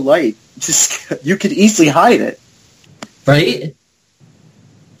is so light. Just you could easily hide it. Right?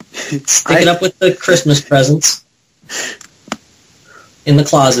 Stick it up with the Christmas presents in the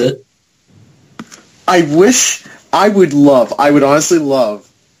closet. I would honestly love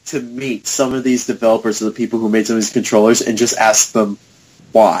to meet some of these developers or the people who made some of these controllers and just ask them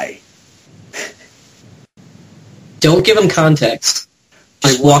why. Don't give them context.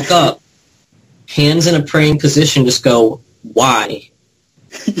 Just walk up, hands in a praying position, just go, why?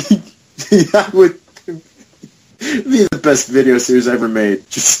 That would be the best video series ever made.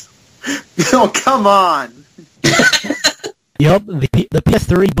 Just, oh, come on! Yup, the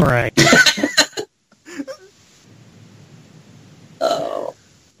PS3 boomerang. Oh.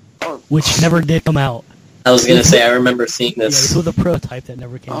 Which never did come out. I was going to say, I remember seeing Yeah, this this, was a prototype that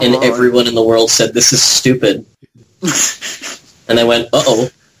never came out. and everyone in the world said, this is stupid. And I went, uh-oh.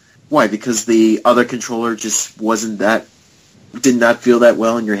 Why? Because the other controller just did not feel that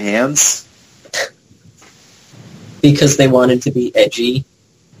well in your hands? Because they wanted to be edgy.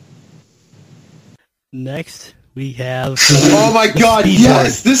 Next, we have... Oh my god, speedboard.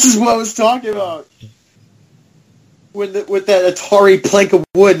 yes! This is what I was talking about! With that Atari plank of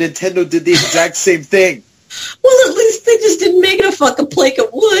wood, Nintendo did the exact same thing. Well, at least they just didn't make it a fucking plank of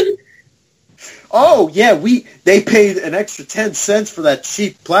wood. Oh, yeah, they paid an extra 10 cents for that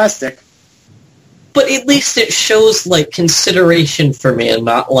cheap plastic. But at least it shows, like, consideration for me, and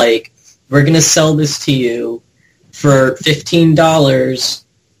not like, we're going to sell this to you for $15,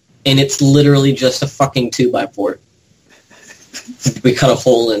 and it's literally just a fucking 2x4 we cut a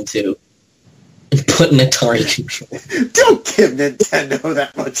hole into and put an Atari controller. Don't give Nintendo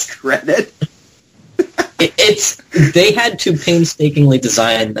that much credit. They had to painstakingly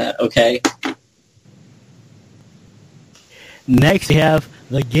design that, okay? Next, we have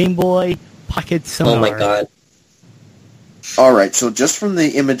the Game Boy Pocket Sonar. Oh my god. Alright, so just from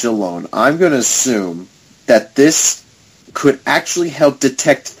the image alone, I'm going to assume that this could actually help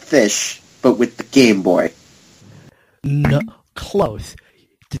detect fish, but with the Game Boy. No, close.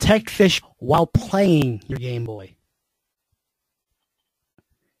 Detect fish while playing your Game Boy.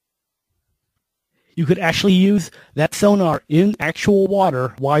 You could actually use that sonar in actual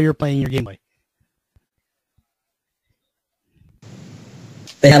water while you're playing your Game Boy.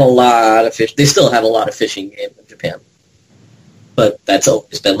 They had a lot of fish. They still have a lot of fishing games in Japan. But that's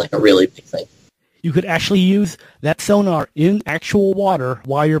always been like a really big thing. You could actually use that sonar in actual water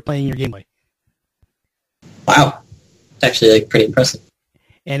while you're playing your Game Boy. Wow. It's actually like pretty impressive.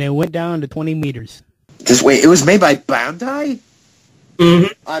 And it went down to 20 meters. It was made by Bandai?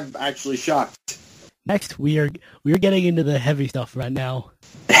 Mm-hmm. I'm actually shocked. Next, we are getting into the heavy stuff right now.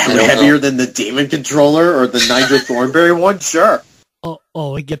 Heavier than the Demon controller or the Nigel Thornberry one? Sure.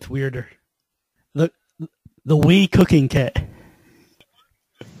 Oh, it gets weirder. The Wii cooking kit.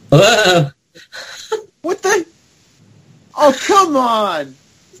 Whoa. What the? Oh, come on!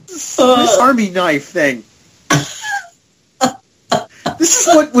 This army knife thing. This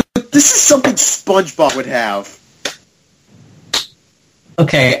is something SpongeBob would have.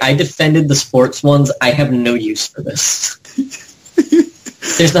 Okay, I defended the sports ones. I have no use for this.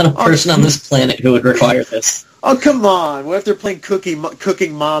 There's not a person on this planet who would require this. Oh, come on. What if they're playing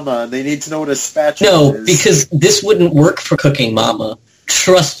Cooking Mama and they need to know what a spatula is? No, because this wouldn't work for Cooking Mama.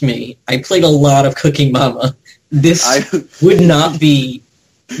 Trust me, I played a lot of Cooking Mama. This would not be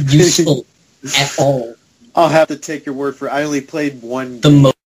useful at all. I'll have to take your word for it. I only played one.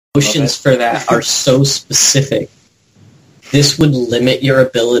 The motions for that are so specific. This would limit your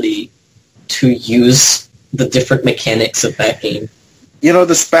ability to use the different mechanics of that game. You know,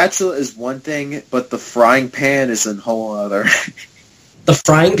 the spatula is one thing, but the frying pan is a whole other. The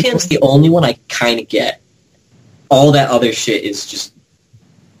frying pan's the only one I kind of get. All that other shit is just,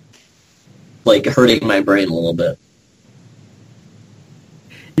 like, hurting my brain a little bit.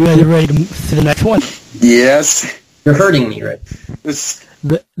 You guys are ready to move to the next one? Yes. You're hurting me, Rick.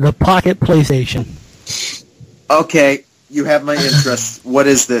 The Pocket PlayStation. Okay, you have my interest. What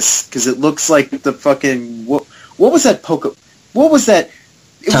is this? Because it looks like the fucking... What was that What was that?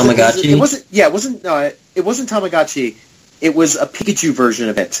 Tamagotchi? It wasn't Tamagotchi. It was a Pikachu version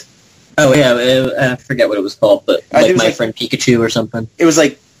of it. Oh, yeah, I forget what it was called, but like My Friend Pikachu or something. It was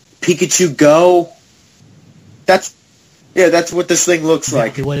like Pikachu Go. That's what this thing looks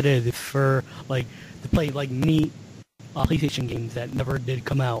like. What it is. It's for, like, to play, like, mini PlayStation games that never did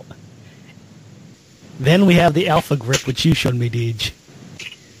come out. Then we have the Alpha Grip, which you showed me, Deej.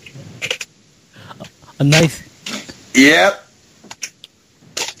 A nice... Yep.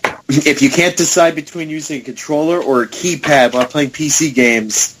 If you can't decide between using a controller or a keypad while playing PC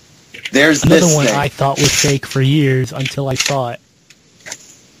games, there's Another this one thing. I thought was fake for years until I saw it.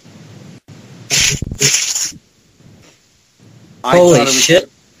 Holy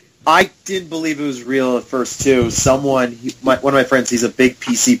shit. I didn't believe it was real at first, too. One of my friends, he's a big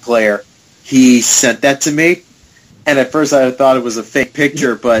PC player. He sent that to me, and at first I thought it was a fake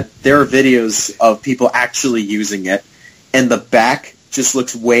picture, but there are videos of people actually using it, and the back just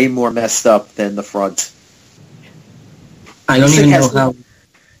looks way more messed up than the front. I don't even know how...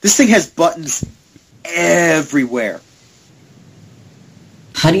 This thing has buttons everywhere.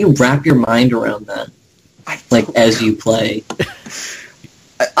 How do you wrap your mind around that? As you play?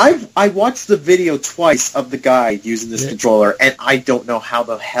 I watched the video twice of the guy using this controller, and I don't know how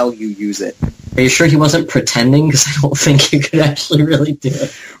the hell you use it. Are you sure he wasn't pretending? Because I don't think you could actually really do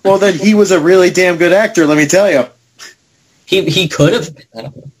it. Well, then he was a really damn good actor, let me tell you. He could have been. I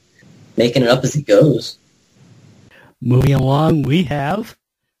don't know. Making it up as he goes. Moving along, we have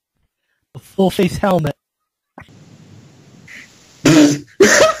a full-face helmet. It's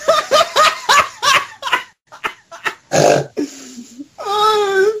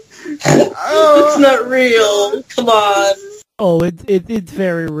not real. Come on. Oh, it's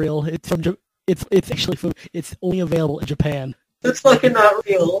very real. It's only available in Japan. It's fucking not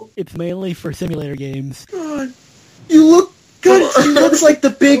real. It's mainly for simulator games. God, you look good. He looks like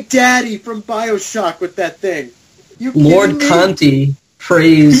the Big Daddy from BioShock with that thing. Lord Conti,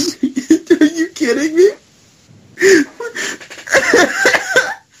 praise. Are you kidding me?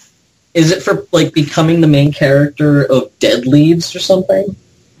 Is it for becoming the main character of Dead Leaves or something?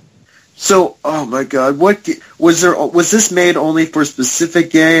 So, oh my God, what was there? Was this made only for specific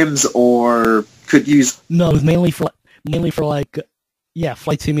games, or could use? No, it was mainly for flight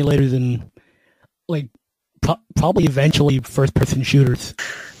simulators and probably eventually first-person shooters.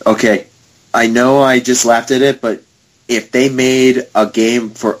 Okay, I know I just laughed at it, but if they made a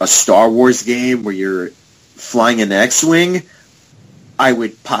game for a Star Wars game where you're flying an X-wing, I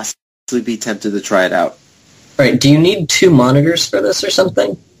would possibly be tempted to try it out. Right, do you need 2 monitors for this or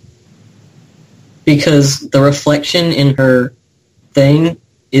something? Because the reflection in her thing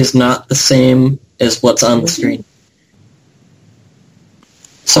is not the same as what's on the screen.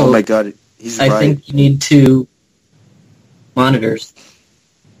 So oh my God, he's right. I think you need 2 monitors.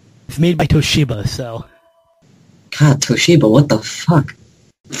 It's made by Toshiba, so... God, Toshiba, what the fuck?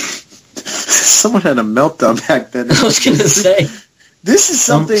 Someone had a meltdown back then. I was going to say... This is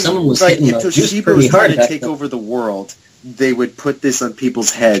something someone was like hitting if Toshiba was trying to take over the world, they would put this on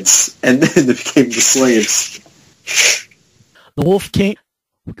people's heads, and then they became the slaves. The Wolf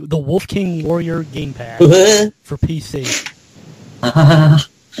King Warrior Gamepad for PC.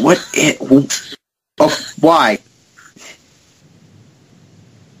 Why?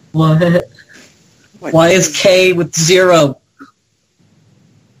 What? Why is K with 0?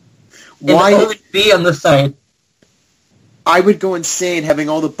 Why would B on the side? I would go insane having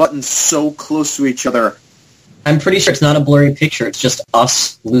all the buttons so close to each other. I'm pretty sure it's not a blurry picture. It's just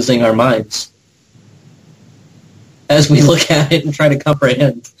us losing our minds as we look at it and try to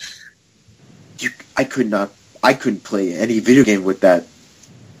comprehend. I couldn't play any video game with that.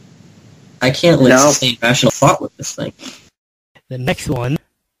 I can't sustain rational thought with this thing. The next one,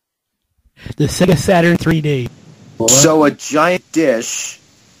 the Sega Saturn 3D. What? So a giant dish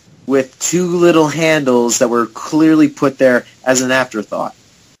with 2 little handles that were clearly put there as an afterthought.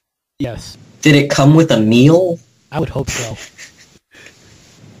 Yes. Did it come with a meal? I would hope so.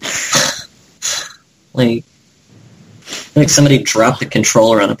 Like somebody dropped the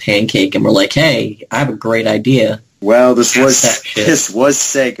controller on a pancake and we're like, hey, I have a great idea. Well, this was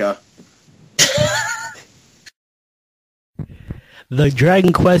Sega. The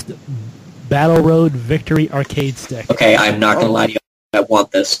Dragon Quest Battle Road Victory Arcade Stick. Okay, I'm not going to lie to you. I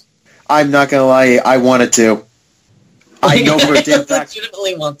want this. I'm not going to lie, I wanted to. I know for a damn fact. I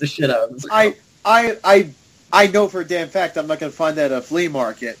legitimately want the shit out of this. I know for a damn fact I'm not going to find that at a flea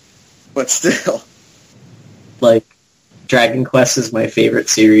market, but still. Dragon Quest is my favorite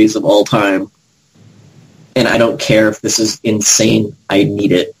series of all time, and I don't care if this is insane. I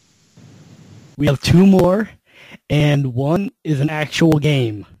need it. We have 2 more, and one is an actual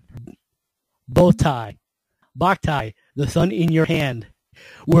game. Boktai, the sun in your hand,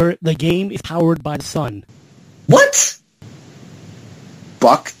 where the game is powered by the sun. What?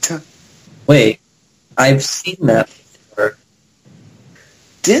 Boktai? Wait, I've seen that before.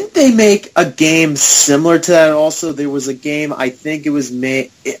 Didn't they make a game similar to that also? There was a game, I think it was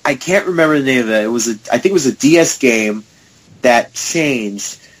made... I can't remember the name of it. I think it was a DS game that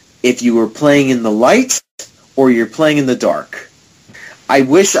changed if you were playing in the light or you're playing in the dark. I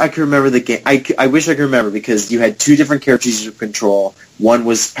wish I could remember the game. I wish I could remember because you had two different characters you could control. One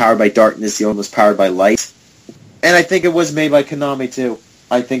was powered by darkness, the other one was powered by light. And I think it was made by Konami, too.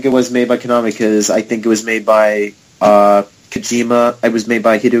 I think it was made by Konami because I think it was made by Kojima. It was made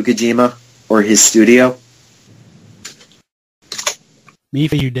by Hideo Kojima or his studio.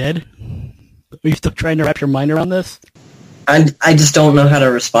 Mifa, you dead? Are you still trying to wrap your mind around this? I just don't know how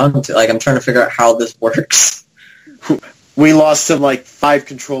to respond to it. Like, I'm trying to figure out how this works. We lost him like 5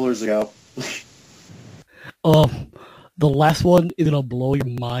 controllers ago. The last one is gonna blow your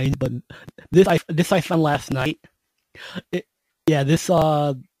mind, but this I found last night. This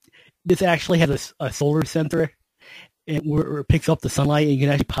actually has a solar sensor, and where it picks up the sunlight, and you can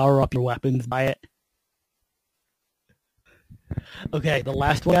actually power up your weapons by it. Okay, the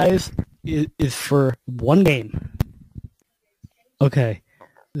last one, guys, is for one game. Okay,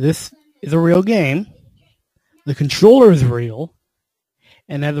 this is a real game. The controller is real,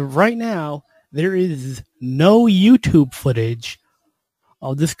 and as of right now, there is no YouTube footage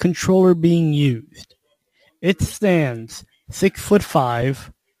of this controller being used. It stands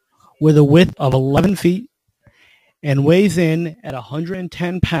 6'5", with a width of 11 feet, and weighs in at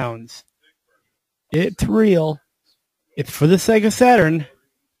 110 pounds. It's real. It's for the Sega Saturn.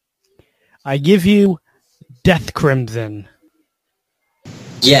 I give you Death Crimson.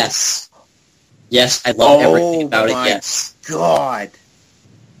 Yes. Yes, I love everything about it, yes. God.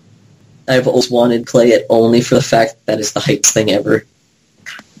 I've always wanted to play it only for the fact that it's the hype thing ever.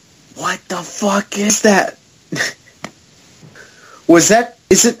 What the fuck is that? Was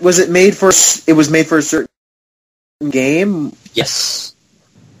it made for a certain game? Yes.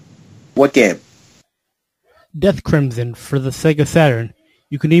 What game? Death Crimson for the Sega Saturn.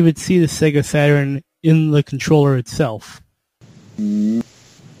 You can even see the Sega Saturn in the controller itself.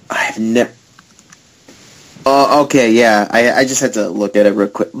 I've never... okay, yeah. I just had to look at it real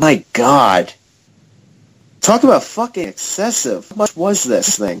quick. My God. Talk about fucking excessive. How much was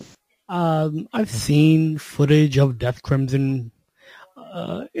this thing? I've seen footage of Death Crimson.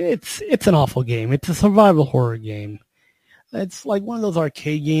 It's an awful game. It's a survival horror game. It's like one of those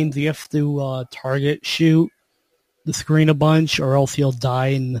arcade games you have to target shoot the screen a bunch, or else you'll die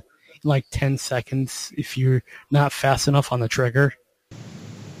in like 10 seconds if you're not fast enough on the trigger.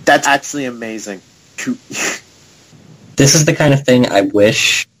 That's actually amazing. This is the kind of thing I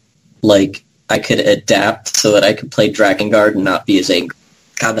wish, like, I could adapt so that I could play Drakengard and not be as angry.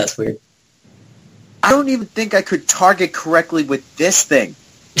 God, that's weird. I don't even think I could target correctly with this thing.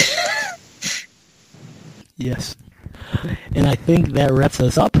 Yes. And I think that wraps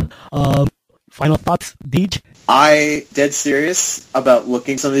us up. Final thoughts, Deej? I dead serious about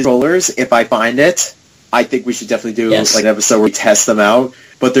looking some of these controllers. If I find it, I think we should definitely do like an episode where we test them out.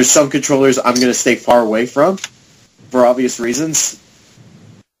 But there's some controllers I'm going to stay far away from for obvious reasons.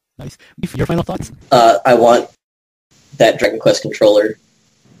 Nice. Your final thoughts? I want that Dragon Quest controller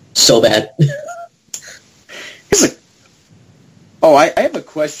so bad. I have a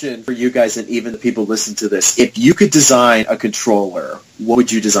question for you guys and even the people listening to this. If you could design a controller, what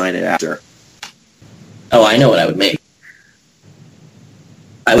would you design it after? Oh, I know what I would make.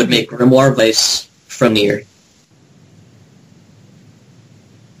 I would make Grimoire Vice from Nier.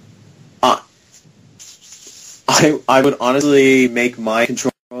 I would honestly make my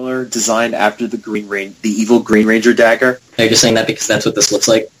controller designed after the evil Green Ranger dagger. Are you just saying that because that's what this looks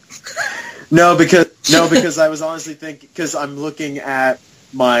like? No, because I was honestly thinking, because I'm looking at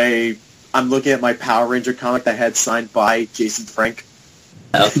my Power Ranger comic that I had signed by Jason Frank.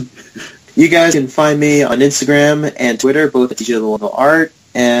 Oh. You guys can find me on Instagram and Twitter, both at DJ the Local Art,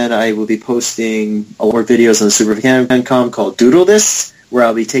 and I will be posting more videos on the Super Fancom called Doodle This, where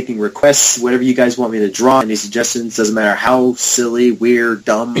I'll be taking requests, whatever you guys want me to draw, any suggestions, doesn't matter how silly, weird,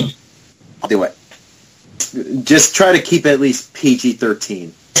 dumb, I'll do it. Just try to keep it at least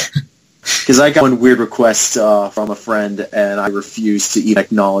PG-13. Because I got one weird request from a friend, and I refused to even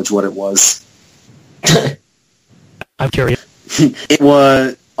acknowledge what it was. I'm curious. It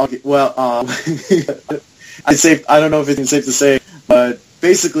was... Okay, well, I don't know if it's safe to say, but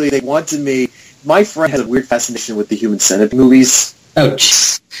basically they wanted me... My friend has a weird fascination with the Human Centipede movies. Oh,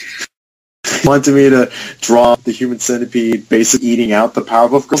 jeez. Wanted me to draw the Human Centipede basically eating out the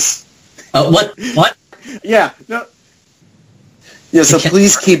Powerpuff Girls. What? Yeah, no... Yeah, so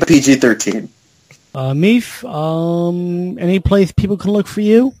please keep it PG-13. Meef, any place people can look for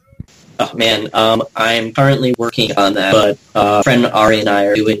you? Oh, man, I'm currently working on that, but friend Ari and I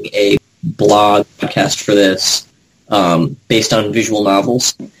are doing a blog podcast for this, based on visual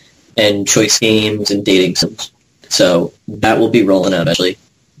novels and choice games and dating sims. So that will be rolling out eventually.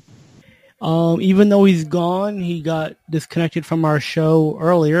 Even though he's gone, he got disconnected from our show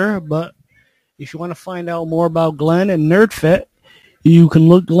earlier, but if you want to find out more about Glenn and NerdFit, you can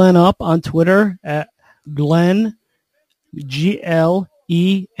look Glenn up on Twitter at Glenn, GLENNTAI,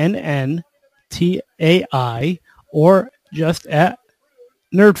 or just at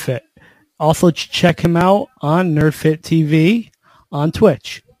NerdFit. Also, check him out on NerdFit TV on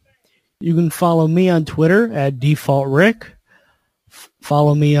Twitch. You can follow me on Twitter at DefaultRick.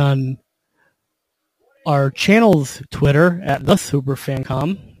 Follow me on our channel's Twitter at The Super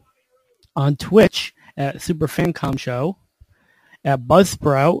Fancom. On Twitch at Super Fancom Show. At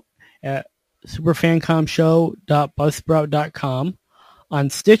Buzzsprout at superfancomshow.buzzsprout.com. On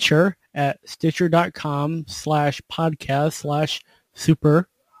Stitcher at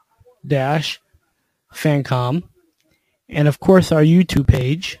stitcher.com/podcast/super-fancom. And of course our YouTube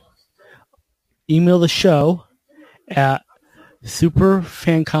page. Email the show at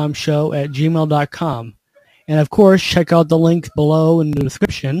superfancomshow@gmail.com. And of course, check out the links below in the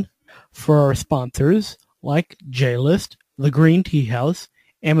description for our sponsors like JList, The Green Tea House,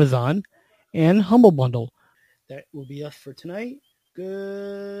 Amazon, and Humble Bundle. That will be us for tonight.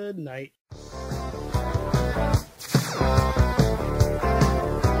 Good night.